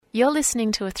You're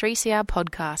listening to a 3CR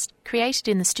podcast created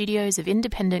in the studios of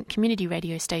independent community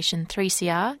radio station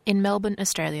 3CR in Melbourne,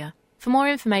 Australia. For more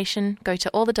information, go to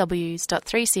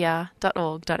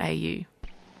allthews.3cr.org.au.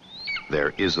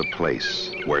 There is a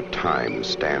place where time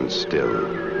stands still,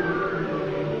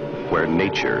 where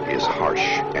nature is harsh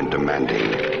and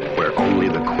demanding, where only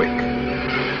the quick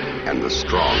and the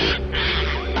strong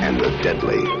and the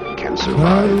deadly can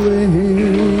survive.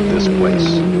 This place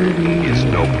is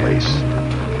no place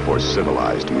for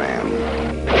civilized man.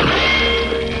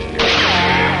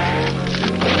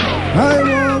 I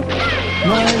want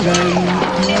my land.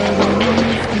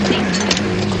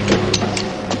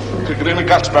 Kick it in the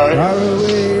guts, Barry. Far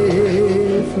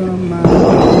away from my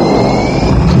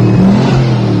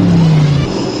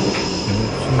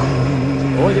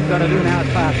All you've got to do now is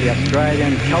pass the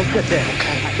Australian culture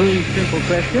test. 3 simple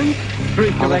questions,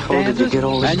 3 correct answers,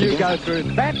 and you go through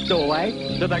that doorway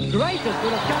to the greatest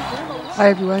little country in the world. Hi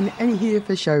everyone, Annie here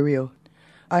for Showreel.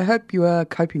 I hope you are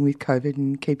coping with COVID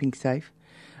and keeping safe.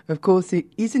 Of course, it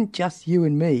isn't just you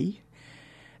and me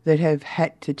that have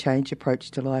had to change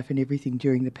approach to life and everything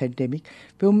during the pandemic.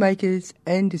 Filmmakers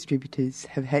and distributors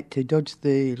have had to dodge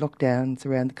the lockdowns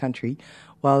around the country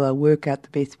while they work out the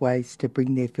best ways to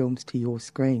bring their films to your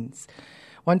screens.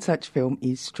 One such film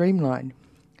is Streamline.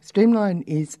 Streamline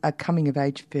is a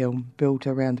coming-of-age film built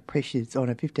around the pressures on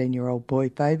a 15-year-old boy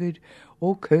favoured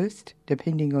or cursed,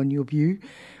 depending on your view,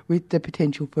 with the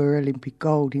potential for Olympic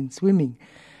gold in swimming.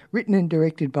 Written and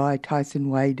directed by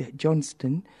Tyson Wade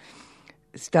Johnston,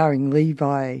 starring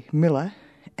Levi Miller,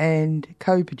 and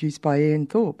co-produced by Ian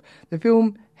Thorpe. The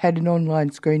film had an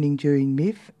online screening during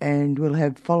MIF and will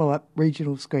have follow-up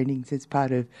regional screenings as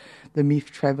part of the MIF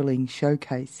Travelling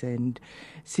Showcase and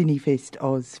Cinefest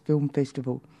Oz Film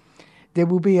Festival. There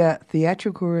will be a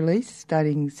theatrical release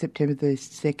starting September the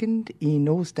 2nd in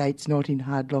all states not in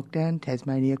hard lockdown: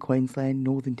 Tasmania, Queensland,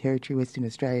 Northern Territory, Western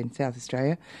Australia and South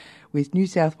Australia, with New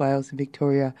South Wales and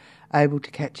Victoria able to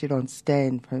catch it on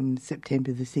Stan from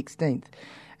September the 16th.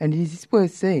 And it is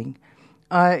worth seeing.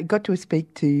 I got to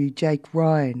speak to Jake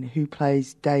Ryan, who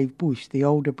plays Dave Bush, the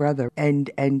older brother, and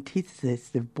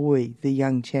antithesis of Boy, the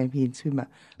young champion swimmer.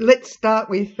 Let's start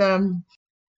with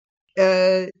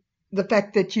the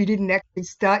fact that you didn't actually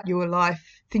start your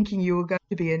life thinking you were going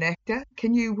to be an actor.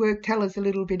 Can you tell us a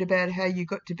little bit about how you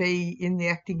got to be in the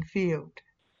acting field?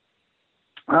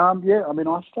 I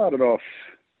started off,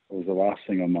 it was the last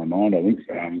thing on my mind, I think,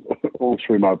 all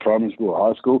through my primary school,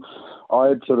 high school. I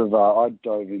had I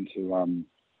dove into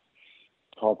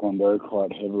Taekwondo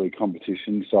quite heavily,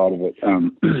 competition side of it,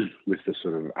 with the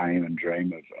sort of aim and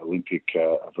dream of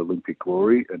Olympic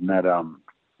glory, and that I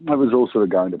was all sort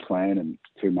of going to plan and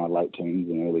through my late teens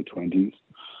and early 20s.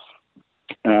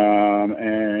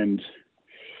 And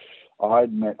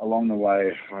I'd met along the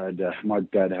way, my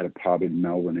dad had a pub in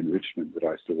Melbourne in Richmond that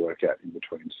I used to work at in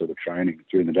between sort of training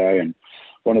during the day. And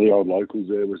one of the old locals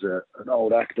there was an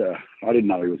old actor. I didn't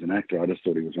know he was an actor. I just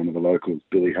thought he was one of the locals,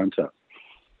 Billy Hunter.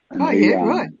 And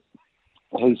right.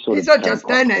 He's not just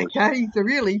an actor, he's a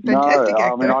really fantastic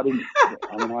actor.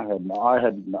 I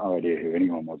had no idea who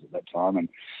anyone was at that time, and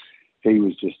he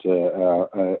was just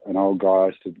an old guy I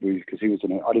used to be, because he was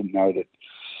I didn't know that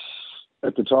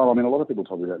at the time. I mean, a lot of people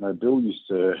probably don't know. Bill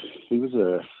he was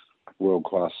a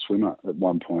world-class swimmer at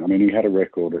one point. I mean, he had an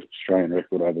Australian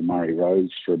record over Murray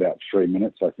Rose for about 3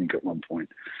 minutes, I think, at one point,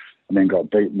 and then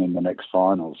got beaten in the next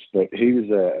finals. But he was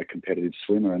a competitive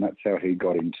swimmer, and that's how he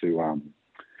got into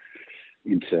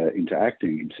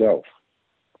acting himself.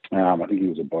 I think he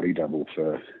was a body double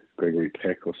for Gregory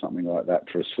Peck or something like that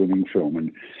for a swimming film,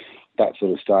 and that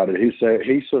sort of started. He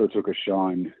sort of took a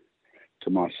shine to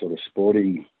my sort of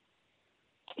sporting,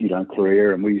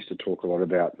 career, and we used to talk a lot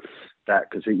about that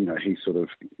because he sort of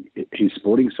his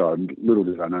sporting side. Little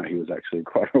did I know he was actually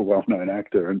quite a well-known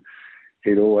actor, and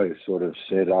he'd always sort of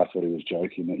said, I thought he was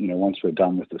joking, that once we're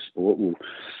done with the sport, we'll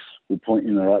point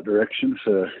you in the right direction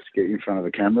to get you in front of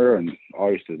the camera. And I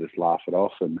used to just laugh it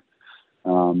off. And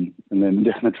then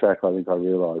down the track, I think I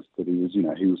realised that he was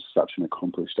such an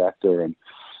accomplished actor, and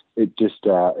it just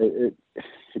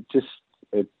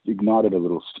it ignited a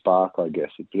little spark, I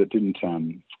guess. But it didn't.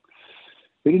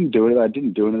 He didn't do it. I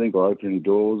didn't do anything or open any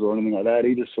doors or anything like that.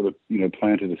 He just sort of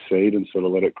planted a seed and sort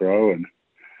of let it grow, and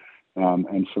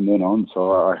from then on,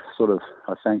 so I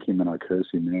thank him and I curse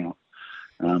him now.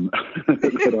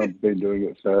 But I've been doing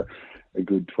it for a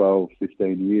good 12,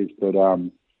 15 years. But,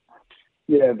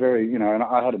 very, and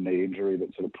I had a knee injury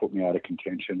that sort of put me out of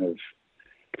contention of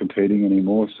competing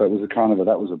anymore. So it was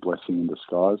that was a blessing in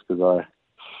disguise, because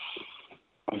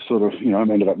I sort of, I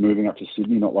ended up moving up to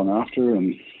Sydney not long after,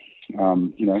 and,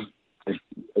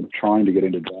 trying to get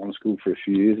into drama school for a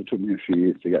few years. It took me a few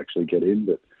years to actually get in,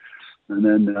 and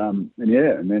then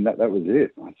that was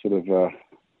it. I sort of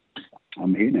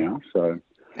I'm here now, so.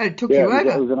 And it took you over.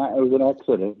 It was an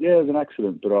accident. Yeah, it was an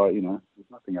accident, but there's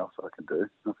nothing else I can do.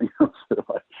 Nothing else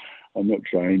that I'm not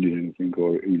trained in anything,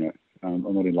 or I'm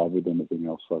not in love with anything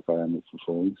else like I am with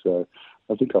performing. So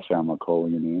I think I found my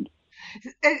calling in the end.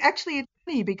 Actually, it's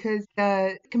funny because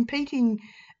competing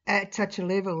at such a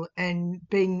level and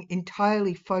being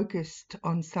entirely focused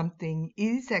on something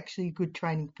is actually good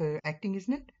training for acting,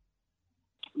 isn't it?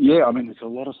 Yeah, I mean, there's a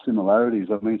lot of similarities.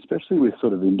 I mean, especially with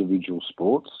sort of individual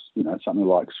sports, something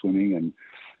like swimming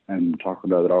and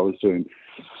taekwondo that I was doing.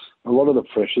 A lot of the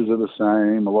pressures are the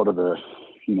same. A lot of the,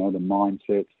 the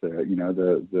mindsets,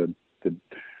 the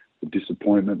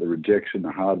disappointment, the rejection,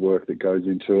 the hard work that goes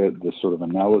into it, the sort of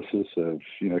analysis of,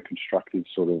 constructive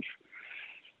sort of,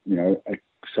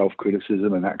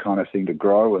 self-criticism and that kind of thing to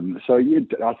grow. And so, yeah,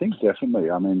 I think definitely,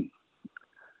 I mean,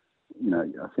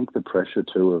 I think the pressure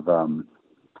too of,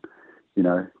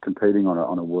 competing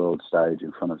on a world stage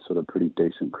in front of sort of pretty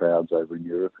decent crowds over in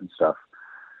Europe and stuff.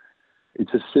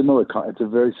 It's a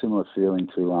very similar feeling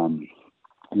to,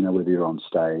 whether you're on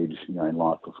stage, in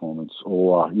live performance,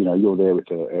 or, you're there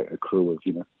with a crew of,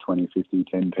 20, 50,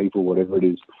 10 people, whatever it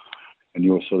is, and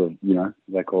you're sort of,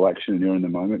 they call action and you're in the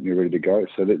moment and you're ready to go.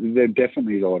 So there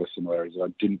definitely is a lot of similarities. I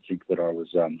didn't think that I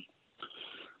was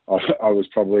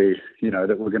probably,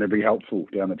 that were going to be helpful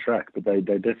down the track, but they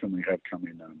definitely have come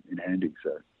in handy.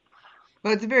 So,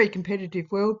 well, it's a very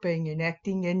competitive world being in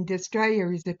acting, and Australia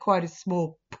is quite a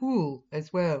small pool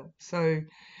as well. So,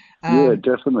 yeah,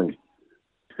 definitely,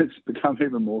 it's become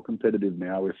even more competitive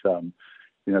now with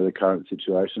the current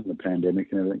situation, the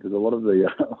pandemic, and everything. Because a lot of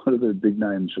the big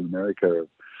names from America,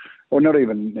 or not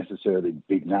even necessarily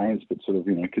big names, but sort of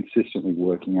consistently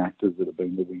working actors that have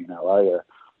been living in LA.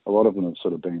 A lot of them have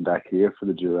sort of been back here for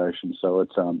the duration, so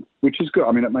it's which is good.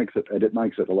 I mean, it makes it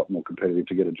a lot more competitive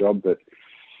to get a job, but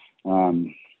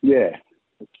it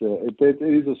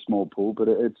is a small pool, but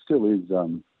it still is.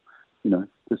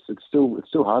 It's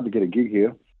still hard to get a gig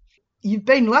here. You've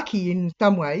been lucky in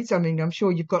some ways. I mean, I'm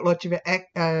sure you've got lots of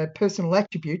personal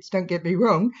attributes, don't get me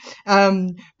wrong,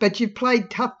 but you've played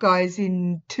tough guys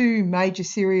in 2 major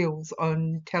serials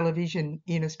on television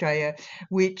in Australia,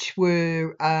 which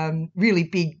were really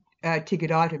big ticket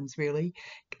items, really.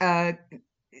 And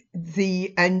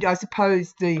I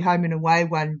suppose the Home and Away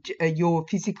one, Your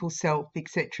Physical Self,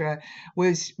 etc.,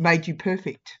 made you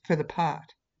perfect for the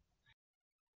part.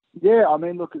 Yeah, I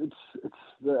mean, look, it's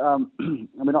the. I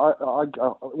mean, I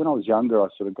when I was younger, I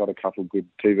sort of got a couple of good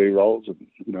TV roles, and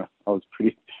I was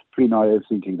pretty naive,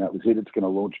 thinking that was it. It's going to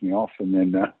launch me off, and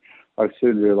then I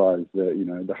soon realised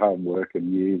that the hard work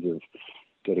and years of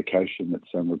dedication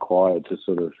that's required to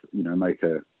sort of make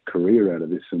a career out of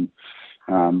this. And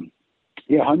Home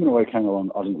and Away came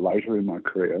along, I think, later in my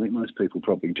career. I think most people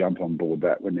probably jump on board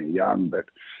that when they're young, but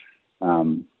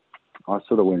I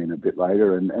sort of went in a bit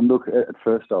later. And look, at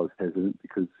first I was hesitant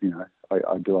because,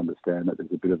 I do understand that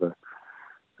there's a bit of a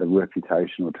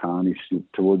reputation or tarnish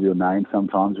towards your name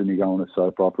sometimes when you go on a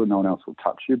soap opera. No one else will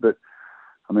touch you. But,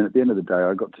 I mean, at the end of the day,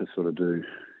 I got to sort of do,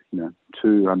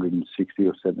 260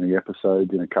 or 70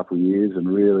 episodes in a couple of years and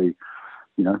really,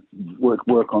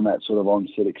 work on that sort of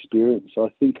on-set experience. So I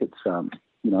think it's, I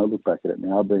look back at it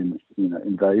now, been,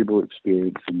 invaluable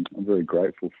experience, and I'm very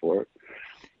grateful for it.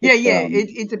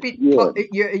 It's a bit. Yeah.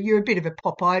 You're a bit of a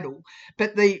pop idol,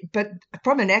 but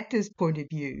from an actor's point of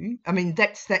view, I mean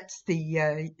that's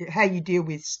the how you deal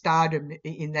with stardom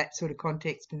in that sort of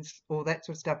context and all that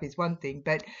sort of stuff is one thing,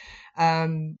 but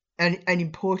and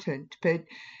important. But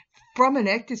from an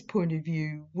actor's point of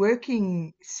view,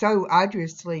 working so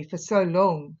arduously for so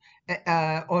long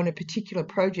on a particular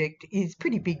project is a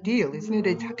pretty big deal, isn't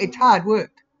it? It's hard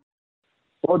work.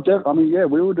 Well, I mean, yeah,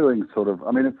 we were doing sort of.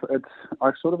 I mean,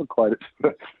 I sort of equate it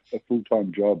to a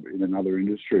full-time job in another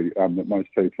industry that most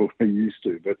people are used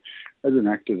to. But as an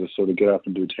actor, to sort of get up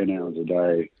and do 10 hours a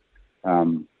day,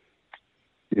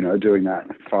 doing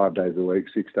that 5 days a week,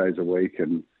 6 days a week,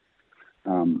 and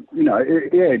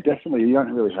definitely, you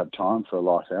don't really have time for a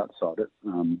life outside it.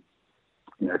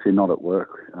 If you're not at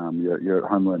work, you're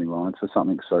at home learning lines for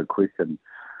something so quick and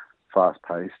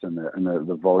fast-paced, and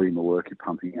the volume of work you're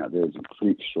pumping out there is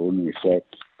pretty extraordinary. So,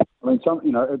 I mean,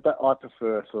 I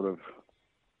prefer sort of,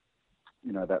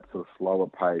 that sort of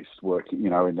slower-paced work, in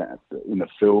the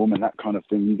film and that kind of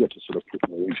thing. You get to sort of put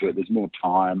more into it. There's more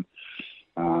time.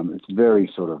 It's very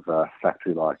sort of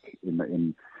factory-like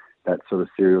in that sort of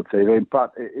serial TV,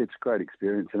 but it's a great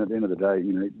experience. And at the end of the day,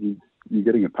 you're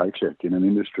getting a paycheck in an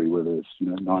industry where there's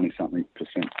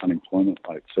 90-something% unemployment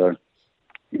rate. So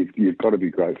you've got to be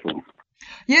grateful.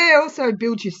 Yeah, also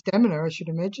builds your stamina, I should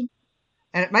imagine.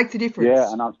 And it makes a difference.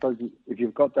 Yeah, and I suppose if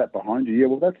you've got that behind you,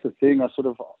 well, that's the thing. I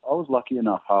was lucky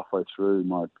enough halfway through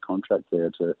my contract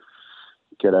there to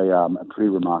get a pretty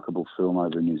remarkable film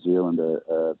over in New Zealand,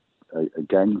 a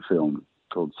gang film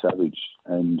called Savage,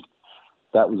 and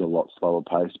that was a lot slower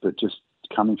paced, but just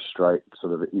coming straight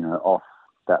sort of, off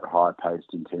that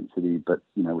high-paced intensity, but,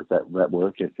 with that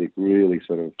work ethic really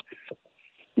sort of,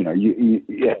 you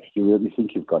really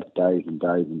think you've got days and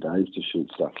days and days to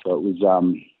shoot stuff. So it was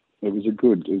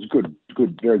good,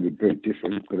 very good, very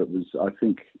different, but I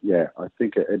think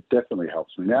it definitely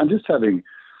helps me. Now, and just having,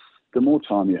 the more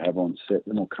time you have on set,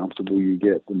 the more comfortable you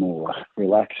get, the more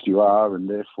relaxed you are, and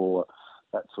therefore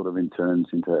that sort of turns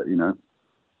into,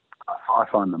 I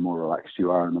find the more relaxed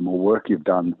you are and the more work you've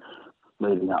done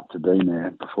leading up to being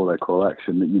there before they call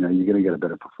action, that, you're going to get a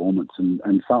better performance.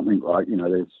 And something like,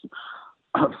 there's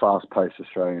fast-paced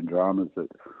Australian dramas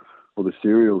or the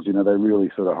serials, they really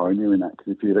sort of hone you in that.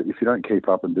 Because if you don't keep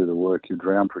up and do the work, you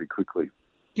drown pretty quickly.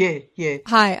 Yeah.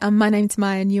 Hi, my name's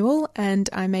Maya Newell, and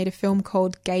I made a film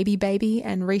called Gaby Baby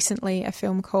and recently a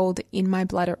film called In My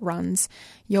Blood It Runs.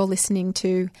 You're listening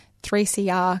to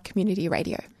 3CR Community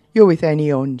Radio. You're with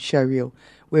Annie on Showreel,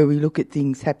 where we look at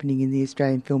things happening in the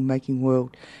Australian filmmaking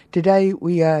world. Today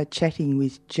we are chatting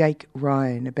with Jake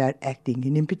Ryan about acting,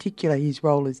 and in particular his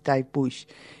role as Dave Bush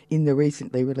in the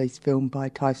recently released film by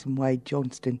Tyson Wade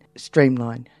Johnston,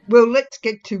 Streamline. Well, let's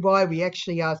get to why we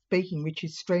actually are speaking, which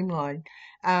is Streamline.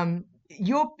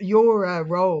 Your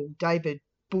role, David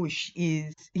Bush,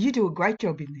 is you do a great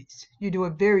job in this. You do a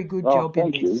very good job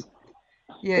in this. Thank you.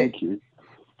 Yeah. Thank you.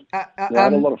 I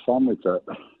had a lot of fun with that.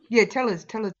 Yeah, tell us.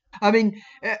 I mean,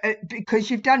 because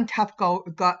you've done tough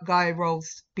guy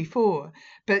roles before,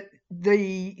 but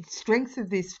the strength of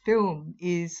this film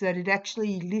is that it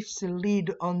actually lifts a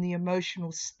lid on the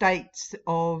emotional states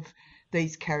of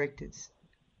these characters.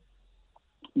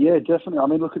 Yeah, definitely. I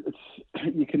mean, look,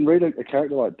 you can read a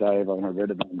character like Dave. I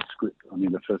read it in the script. I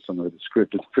mean, the first time I read the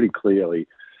script, it's pretty clearly,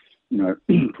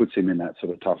 puts him in that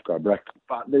sort of tough guy bracket.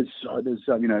 But there's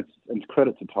and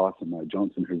credit to Tyson Wade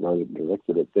Johnston, who wrote it and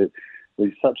directed it.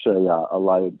 There's such a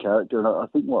layered character, and I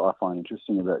think what I find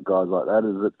interesting about guys like that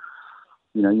is that,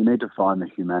 you need to find the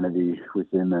humanity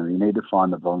within them. You need to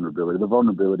find the vulnerability. The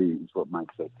vulnerability is what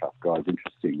makes those tough guys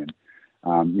interesting,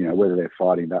 and whether they're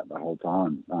fighting that the whole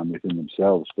time within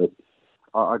themselves. But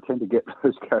I tend to get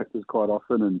those characters quite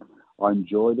often, and I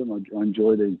enjoy them. I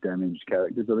enjoy these damaged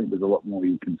characters. I think there's a lot more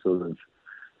you can sort of,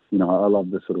 I love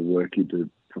the sort of work you do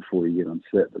before you get on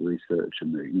set, the research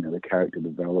and the character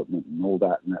development and all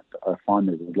that. And that, I find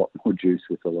there's a lot more juice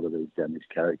with a lot of these damaged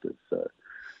characters. So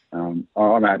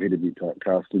I'm happy to be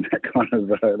typecast in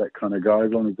that kind of guy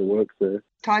as long as the work's there.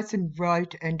 Tyson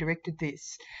wrote and directed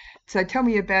this. So tell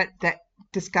me about that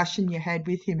discussion you had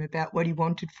with him about what he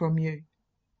wanted from you.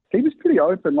 He was pretty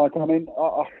open. I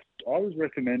was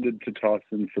recommended to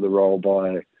Tyson for the role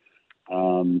by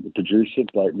the producer,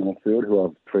 Blake Moorfield, who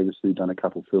I've previously done a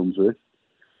couple films with,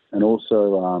 and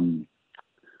also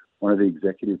one of the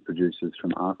executive producers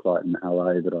from ArcLight in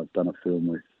LA that I've done a film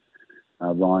with,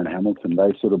 Ryan Hamilton.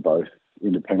 They sort of both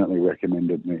independently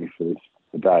recommended me for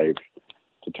Dave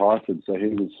to Tyson. So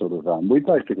he was sort of, we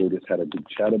basically just had a big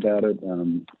chat about it.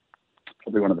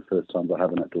 Probably one of the first times I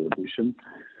have an outdoor audition.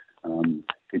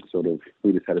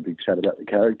 We just had a big chat about the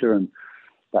character and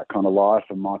that kind of life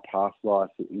and my past life,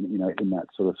 in that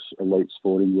sort of elite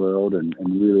sporting world, and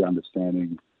really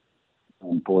understanding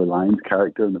Boy Lane's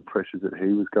character and the pressures that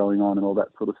he was going on and all that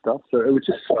sort of stuff. So it was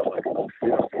just sort of like a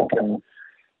fit. And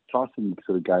Tyson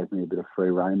sort of gave me a bit of free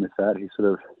rein with that. He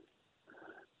sort of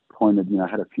pointed,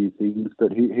 had a few things,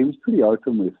 but he was pretty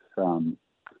open with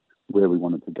where we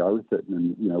wanted to go with it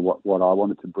and, what I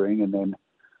wanted to bring. And then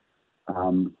he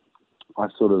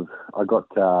was sort of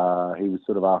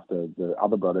after the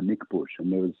other brother, Nick Bush,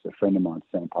 and there was a friend of mine,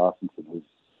 Sam Parsons, who's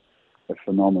a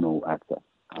phenomenal actor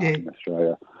in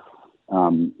Australia.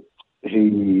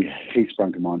 He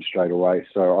sprung to mind straight away,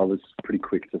 so I was pretty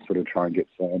quick to sort of try and get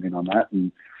Sam in on that.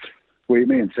 And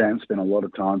me and Sam spent a lot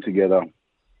of time together,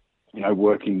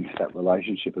 working that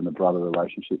relationship and the brother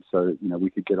relationship, so, we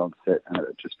could get on set and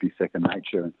it'd just be second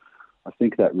nature. And I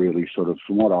think that really sort of,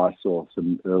 from what I saw,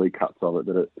 some early cuts of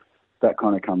it, that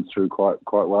kind of comes through quite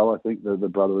well. I think the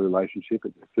brother relationship,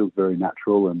 it feels very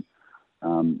natural, and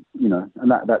and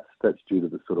that's due to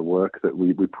the sort of work that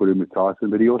we put in with Tyson.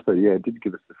 But he also, did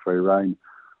give us the free rein.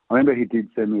 I remember he did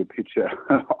send me a picture.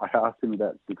 I asked him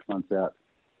about 6 months out,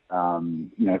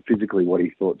 physically what he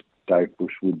thought Dave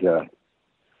Bush would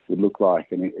would look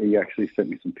like, and he actually sent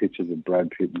me some pictures of Brad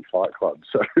Pitt in Fight Club.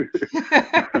 So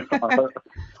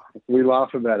we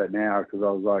laugh about it now because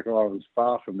I was like, I was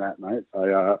far from that, mate.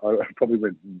 I probably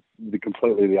went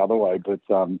completely the other way, but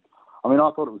I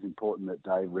thought it was important that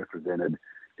Dave represented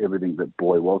everything that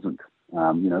Boy wasn't.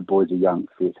 Boy's a young,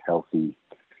 fit, healthy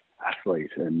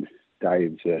athlete, and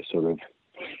Dave's a sort of,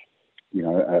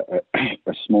 a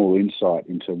small insight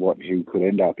into what he could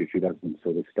end up if he doesn't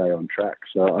sort of stay on track.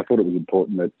 So I thought it was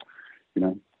important that,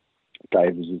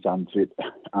 Dave was this unfit,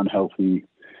 unhealthy,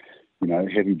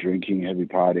 heavy drinking, heavy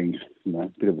partying,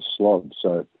 bit of a slob.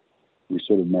 So we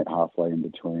sort of met halfway in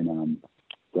between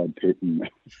Brad Pitt and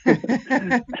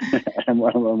and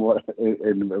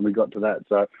we got to that.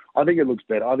 So I think it looks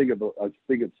better. I think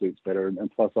it suits better,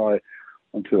 and plus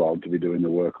I'm too old to be doing the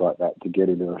work like that to get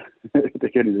into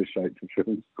shape for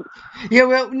films. Yeah,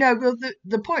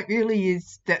 the point really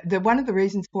is that one of the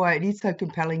reasons why it is so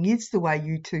compelling is the way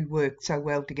you two work so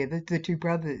well together, the two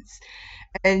brothers,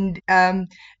 and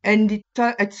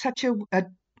it's such a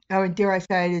dare I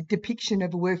say, a depiction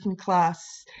of a working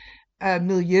class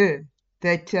milieu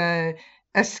that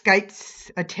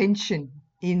escapes attention.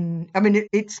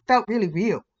 It's felt really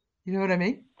real. You know what I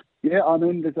mean? Yeah, I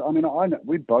know,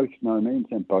 we both know, me and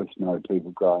Sam both know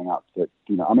people growing up that,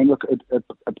 look, at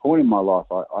a point in my life,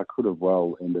 I could have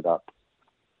well ended up,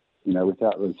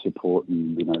 without the support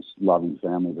and, loving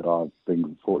family that I've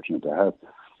been fortunate to have.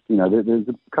 There's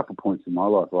a couple of points in my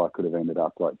life where I could have ended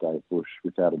up like Dave Bush,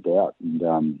 without a doubt. And,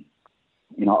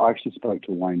 I actually spoke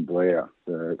to Wayne Blair,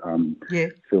 the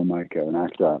filmmaker and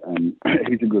actor, and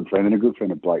he's a good friend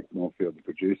of Blake Moorfield, the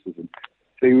producers. And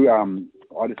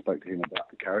I just spoke to him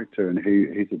about the character, and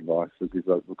his advice was,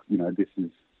 like, look,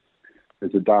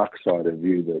 there's a dark side of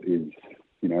you that is,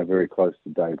 very close to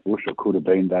Dave Bush, or could have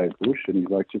been Dave Bush, and he's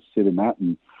like, just sit in that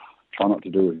and try not to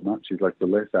do as much. He's like, the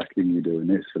less acting you do in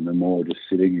this, and the more just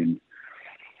sitting in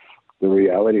the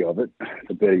reality of it,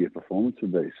 the better your performance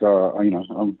would be. So,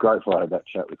 I'm grateful I had that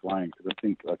chat with Wayne, because I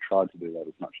think I tried to do that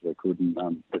as much as I could,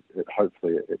 and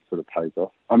hopefully it sort of pays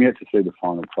off. I'm yet to see the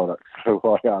final product, so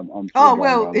I'm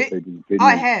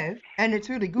I have, and it's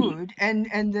really good.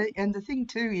 And the thing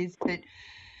too is that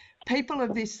people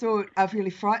of this sort are really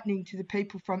frightening to the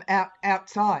people from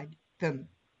outside them.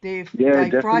 They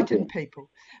frighten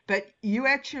people, but you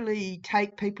actually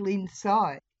take people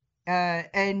inside.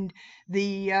 And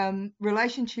the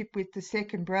relationship with the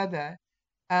second brother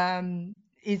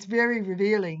is very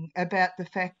revealing about the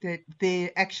fact that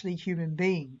they're actually human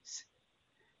beings.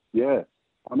 Yeah.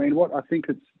 What I think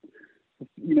it's,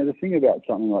 the thing about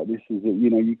something like this is that,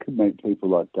 you could meet people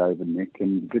like Dave and Nick,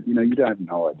 but you don't have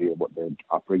no idea what their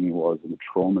upbringing was and the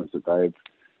traumas that they've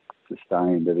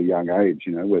sustained at a young age,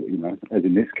 whether, as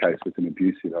in this case with an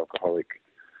abusive, alcoholic,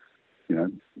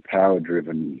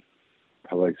 power-driven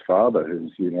police father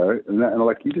who's,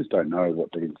 you just don't know what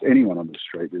anyone on the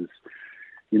street is,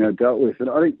 dealt with. And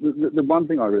I think the one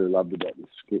thing I really loved about this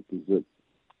script is that,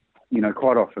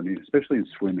 quite often, especially in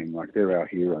swimming, like, they're our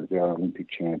heroes, they're our Olympic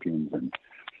champions, and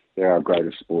they're our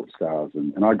greatest sports stars.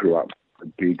 And I grew up a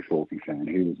big Thorpe fan.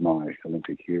 He was my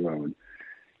Olympic hero. And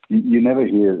you never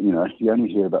hear, you only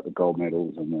hear about the gold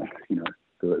medals and the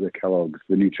Kellogg's,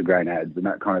 the Nutri-Grain ads and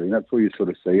that kind of thing. That's all you sort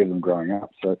of see of them growing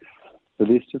up. So for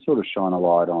this to sort of shine a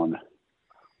light on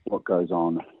what goes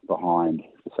on behind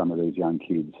for some of these young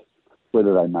kids,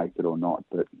 whether they make it or not,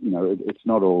 but it's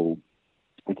not all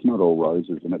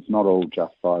roses, and it's not all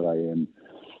just 5 a.m.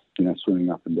 Swimming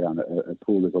up and down a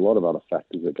pool. There's a lot of other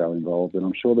factors that go involved, and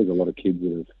I'm sure there's a lot of kids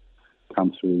that have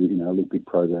come through Olympic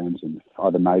programs and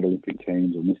either made Olympic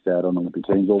teams or missed out on Olympic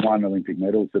teams or won Olympic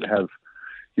medals that have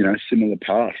similar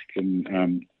pasts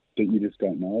and that you just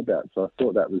don't know about. So I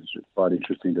thought that was quite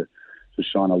interesting to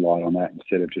shine a light on that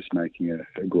instead of just making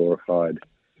a glorified,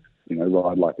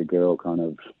 Ride Like a Girl kind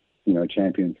of,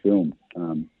 champion film,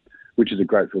 which is a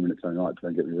great film in its own right,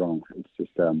 don't get me wrong. It's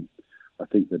just, I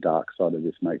think the dark side of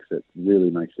this really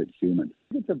makes it human.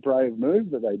 It's a brave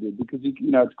move that they did because,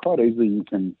 it's quite easily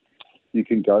you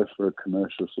can go for a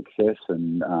commercial success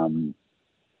and,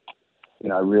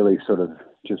 really sort of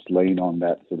just lean on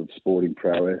that sort of sporting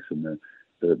prowess and the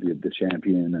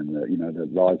champion and the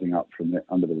rising up from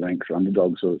under the ranks or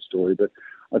underdog sort of story. But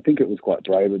I think it was quite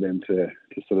brave of them to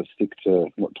sort of stick to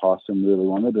what Tyson really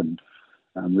wanted and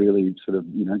really sort of,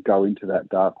 go into that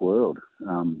dark world.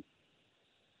 And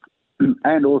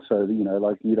also, I do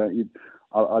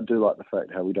like the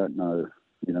fact how we don't know,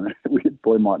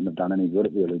 Boy mightn't have done any good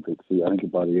at the Olympics. I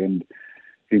think by the end,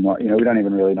 he might, we don't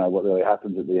even really know what really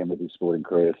happens at the end of his sporting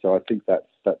career. So I think that's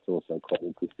also quite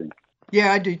interesting.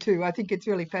 Yeah, I do too. I think it's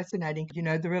really fascinating,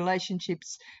 the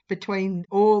relationships between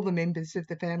all the members of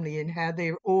the family and how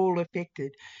they're all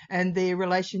affected, and their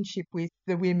relationship with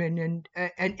the women, and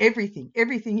everything.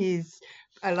 Everything is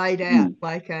laid out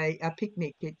like a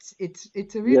picnic. It's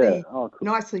a really cool.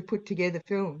 nicely put together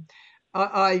film.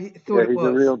 I thought it was.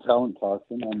 He's a real talent,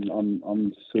 Tyson.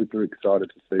 I'm super excited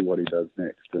to see what he does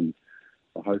next, and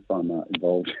I hope I'm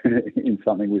involved in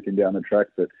something with him down the track.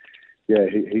 But yeah,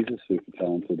 he's a super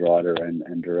talented writer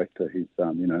and director. He's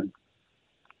so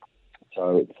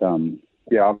it's I'm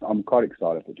quite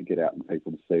excited to get out and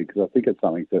people to see, because I think it's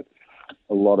something that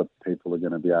a lot of people are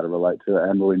going to be able to relate to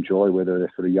and will enjoy, whether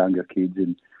they're sort of younger kids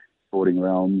in sporting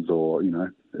realms or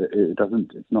it's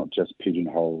not just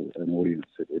pigeonhole an audience.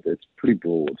 It's pretty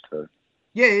broad. So.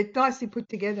 Yeah, it's nicely put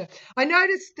together. I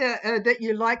noticed that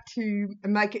you like to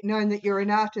make it known that you're an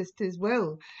artist as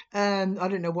well. I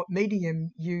don't know what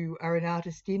medium you are an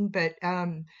artist in, but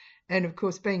and of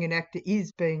course being an actor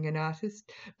is being an artist.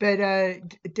 But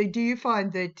do you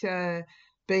find that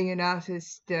being an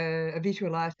artist, a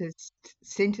visual artist,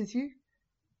 centres you?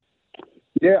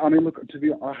 Yeah, I mean, look,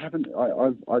 I haven't.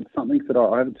 I've something that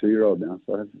I have a 2-year-old now,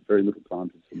 so I have very little time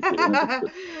to sort of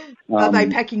it, but, are they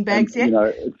packing bags yet?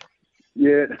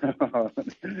 Yeah,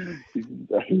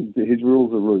 his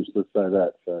rules are rules. Let's say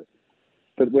that. So,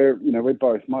 but we're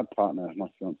both. My partner,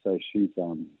 my fiancée, she's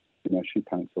she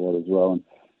paints a lot as well, and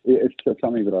it's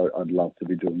something that I'd love to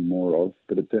be doing more of.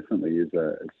 But it definitely is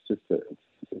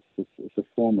it's a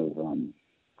form of I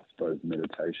suppose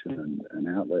meditation and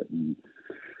outlet, and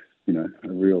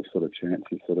a real sort of chance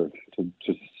to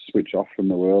just switch off from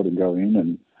the world and go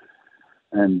in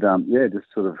and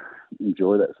just sort of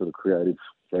enjoy that sort of creative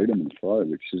freedom and flow,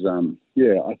 which is I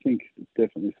think it's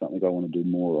definitely something I want to do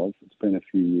more of. It's been a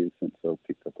few years since I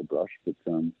picked up a brush, but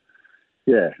and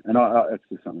it's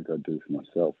just something I do for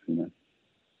myself.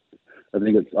 I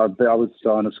think I was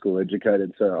Steiner School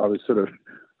educated, so I was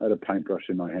I had a paintbrush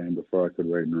in my hand before I could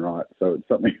read and write, so it's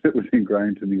something that was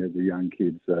ingrained to me as a young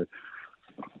kid. So.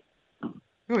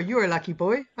 Oh, you're a lucky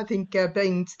boy. I think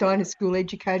being Steiner School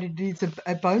educated is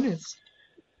a bonus.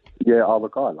 Yeah,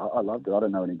 look, I loved it. I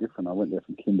don't know any different. I went there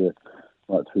from kinder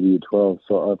right through to year 12,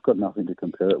 so I've got nothing to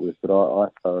compare it with, but I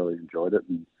thoroughly enjoyed it,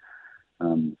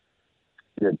 and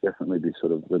definitely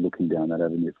we're looking down that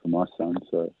avenue for my son,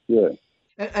 so yeah.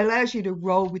 It allows you to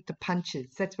roll with the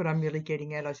punches. That's what I'm really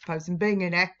getting at, I suppose. And being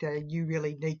an actor, you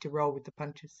really need to roll with the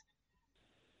punches.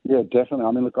 Yeah, definitely.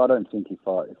 I mean, look, I don't think if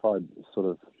I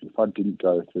didn't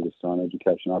go through the Steiner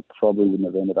education, I probably wouldn't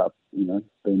have ended up,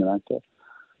 being an actor.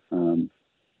 I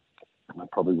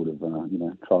probably would have,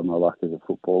 tried my luck as a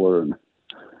footballer and,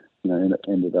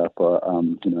 ended up,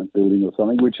 building or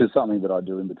something, which is something that I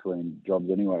do in between jobs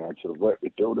anyway. I sort of work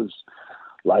with builders,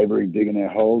 labouring, digging their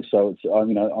holes. So it's,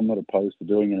 I'm not opposed to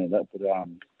doing any of that. But I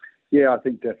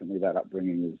think definitely that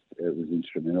upbringing was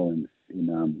instrumental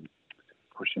in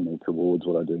pushing me towards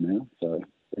what I do now. So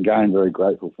again, very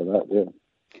grateful for that. Yeah.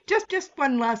 Just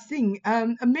one last thing.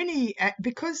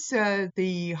 Because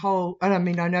the whole, and I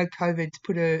mean, I know COVID's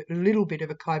put a little bit of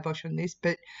a kibosh on this,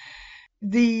 but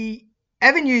the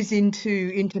avenues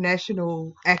into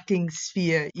international acting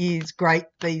sphere is great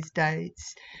these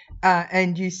days.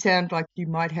 And you sound like you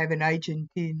might have an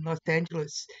agent in Los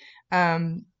Angeles.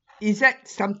 Is that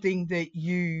something that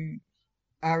you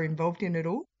are involved in at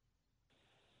all?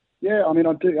 Yeah, I mean,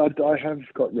 I do. I have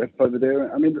got rep over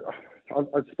there. I mean,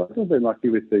 I suppose I've been lucky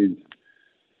with these.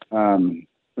 When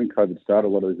COVID started, a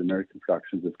lot of these American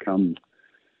productions have come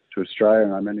to Australia,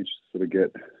 and I managed to sort of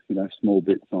get, small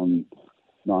bits on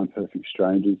Nine Perfect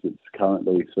Strangers. It's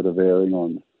currently sort of airing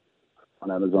on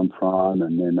Amazon Prime,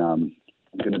 and then I'm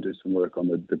going to do some work on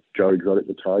the Joe Exotic,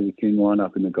 the Tiger King line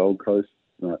up in the Gold Coast.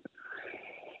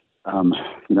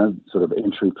 Sort of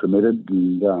entry permitted,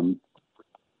 and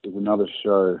there's another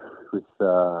show with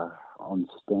on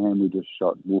Stan. We just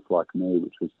shot Wolf Like Me,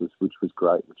 which was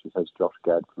great, which has Josh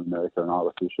Gad from America and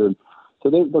Isla Fisher. So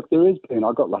there is been.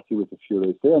 I got lucky with a few of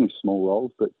these. They're only small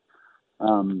roles, but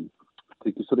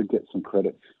to sort of get some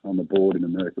credit on the board in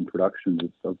American productions,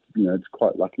 it's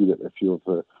quite lucky that a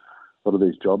lot of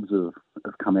these jobs have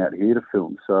come out here to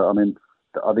film. So I mean,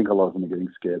 I think a lot of them are getting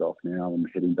scared off now and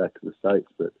heading back to the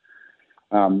States, but.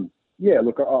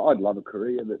 Look, I'd love a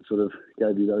career that sort of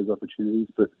gave you those opportunities,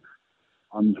 but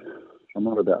I'm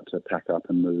not about to pack up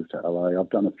and move to LA.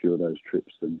 I've done a few of those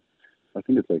trips, and I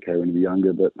think it's okay when you're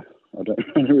younger, but I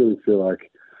don't really feel like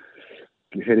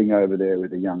heading over there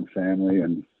with a young family,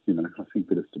 and I think a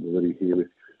bit of stability here with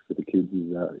the kids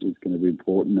is going to be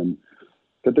important.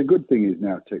 But the good thing is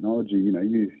now technology.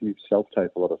 You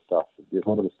self-tape a lot of stuff. A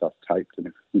lot of the stuff's taped, and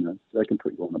if they can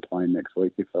put you on a plane next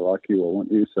week if they like you or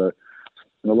want you. So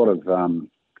And a lot of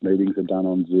meetings are done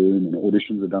on Zoom and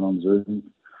auditions are done on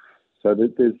Zoom. So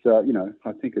there's, I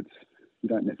think you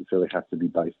don't necessarily have to be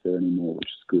based there anymore, which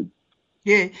is good.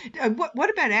 Yeah. What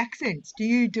about accents? Do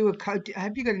you do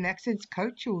have you got an accents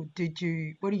coach, or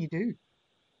what do you do?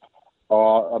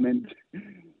 Oh, I mean,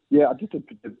 yeah, just a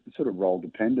sort of role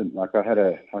dependent. Like I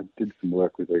did some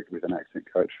work with an accent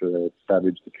coach for the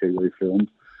Savage, the Kiwi film.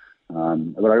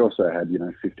 But I also had,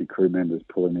 50 crew members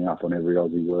pulling me up on every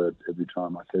Aussie word every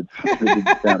time I said something that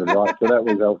didn't sound right. So that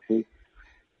was helpful.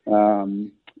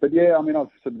 But yeah, I mean,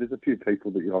 there's a few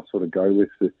people that I'll sort of go with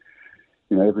that,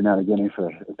 every now and again, if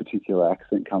a particular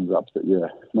accent comes up that you're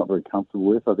not very comfortable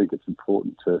with, I think it's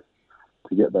important to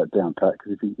get that down pat,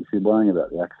 because if you're worrying about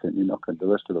the accent, the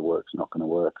rest of the work's not going to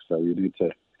work. So you need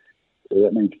to,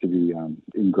 that needs to be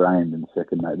ingrained in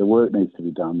second nature. The work needs to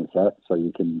be done with that, so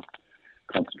you can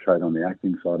concentrate on the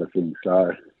acting side of things.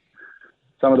 So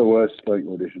some of the worst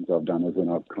auditions I've done is when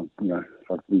I've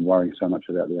been worrying so much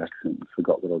about the accent and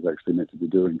forgot what I was actually meant to be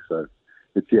doing. So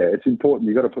it's important.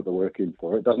 You've got to put the work in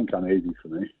for it. It doesn't come easy for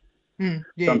me.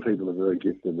 Yeah. Some people are very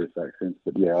gifted with accents,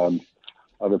 but yeah, I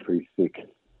have a pretty thick,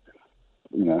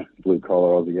 blue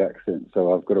collar Aussie accent,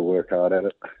 so I've got to work hard at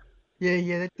it.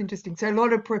 Yeah, that's interesting. So a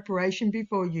lot of preparation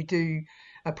before you do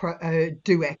a part.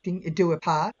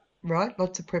 Right,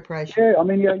 lots of preparation. Yeah, I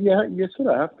mean, you sort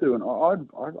of have to, and I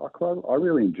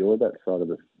really enjoy that side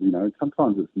of it.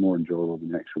 Sometimes it's more enjoyable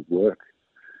than actual work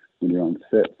when you're on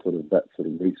set. Sort of that sort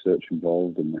of research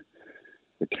involved and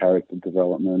the character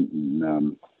development,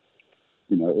 and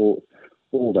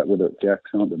all that, whether it's the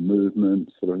accent, the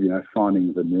movement, sort of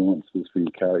finding the nuances for your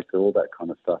character, all that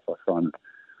kind of stuff. I find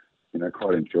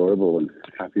quite enjoyable and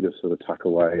happy to sort of tuck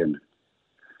away and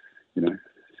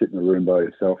sit in the room by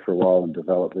yourself for a while and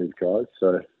develop these guys.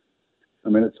 So, I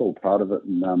mean, it's all part of it.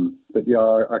 And but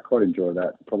yeah, I quite enjoy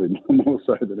that, probably more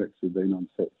so than actually being on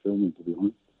set filming, to be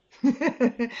honest.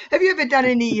 Have you ever done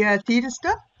any theatre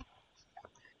stuff?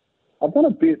 I've done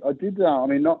a bit. I did. I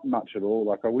mean, not much at all.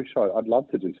 Like, I'd love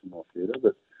to do some more theatre,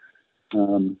 but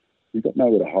you've got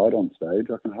nowhere to hide on stage.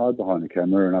 I can hide behind the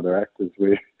camera and other actors.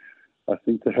 Where I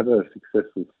think to have a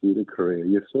successful theatre career,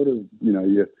 you're sort of,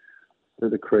 they're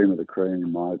the cream of the cream,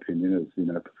 in my opinion, as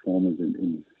performers.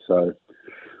 So,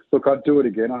 look, I'd do it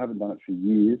again. I haven't done it for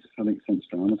years. I think since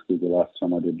drama school, the last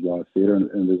time I did live theatre,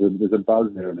 and there's a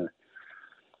buzz there, and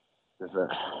there's a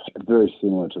very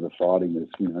similar to the fighting. There's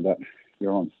that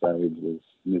you're on stage.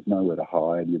 There's nowhere to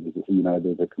hide.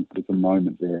 There's a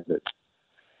moment there that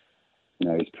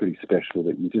is pretty special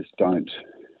that you just don't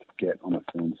get on a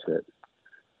film set.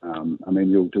 I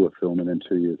mean, you'll do a film and then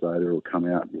 2 years later it'll come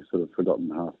out and you've sort of forgotten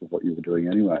half of what you were doing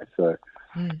anyway. So,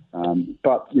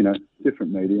 but,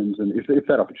 different mediums. And if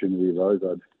that opportunity arose,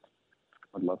 I'd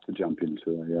love to jump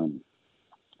into a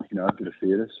bit of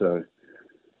theatre. So,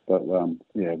 but, we'll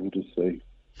just see.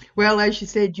 Well, as you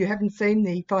said, you haven't seen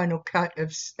the final cut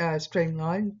of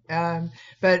Streamline,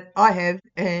 but I have,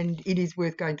 and it is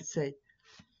worth going to see.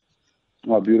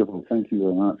 Oh, beautiful. Thank you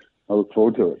very much. I look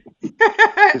forward to it.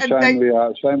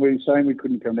 Shame we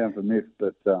couldn't come down for Myth,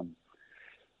 but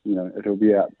it'll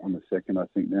be out on the 2nd, I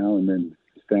think, now, and then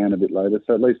Stan a bit later.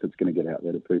 So at least it's going to get out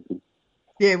there to people.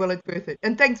 Yeah, well, it's worth it.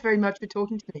 And thanks very much for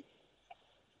talking to me.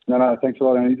 No, thanks a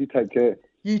lot, Annie. You take care.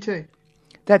 You too.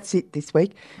 That's it this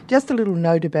week. Just a little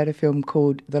note about a film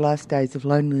called The Last Days of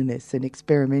Loneliness, an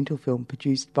experimental film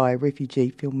produced by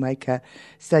refugee filmmaker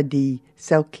Sadie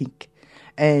Selkink,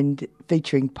 and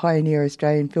featuring pioneer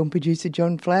Australian film producer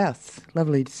John Flaus.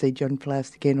 Lovely to see John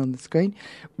Flaus again on the screen,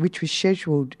 which was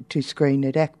scheduled to screen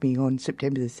at ACME on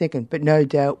September the 2nd, but no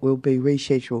doubt will be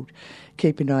rescheduled.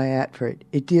 Keep an eye out for it.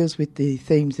 It deals with the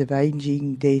themes of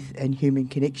ageing, death and human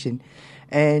connection,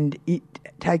 and it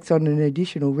takes on an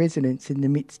additional resonance in the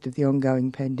midst of the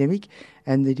ongoing pandemic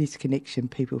and the disconnection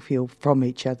people feel from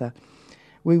each other.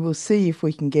 We will see if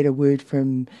we can get a word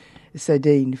from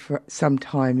Sadine for some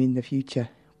time in the future.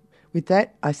 With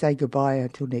that, I say goodbye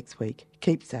until next week.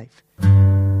 Keep safe.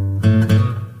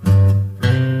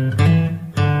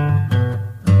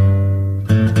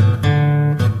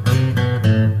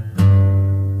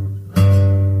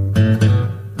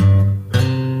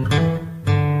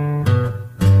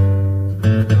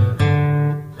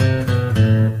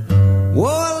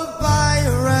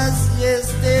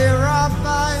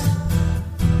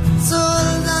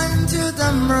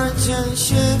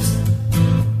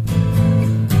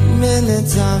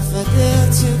 Time for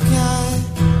there to guide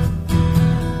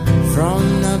from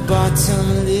the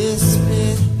bottomless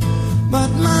pit, but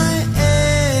my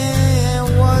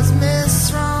aim was made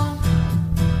strong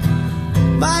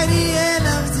by the hand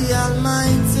of the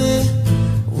Almighty.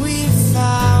 We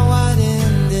forward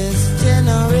in this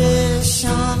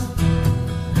generation.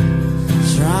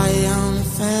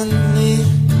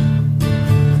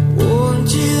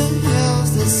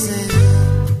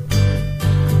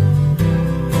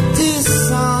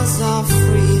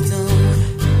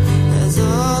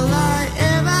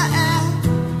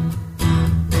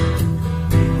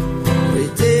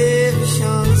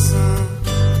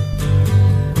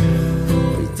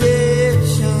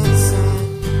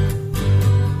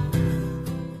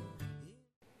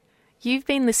 You've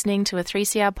been listening to a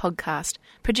 3CR podcast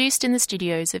produced in the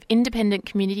studios of independent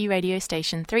community radio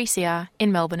station 3CR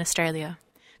in Melbourne, Australia.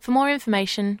 For more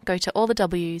information, go to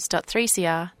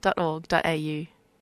allthews.3cr.org.au.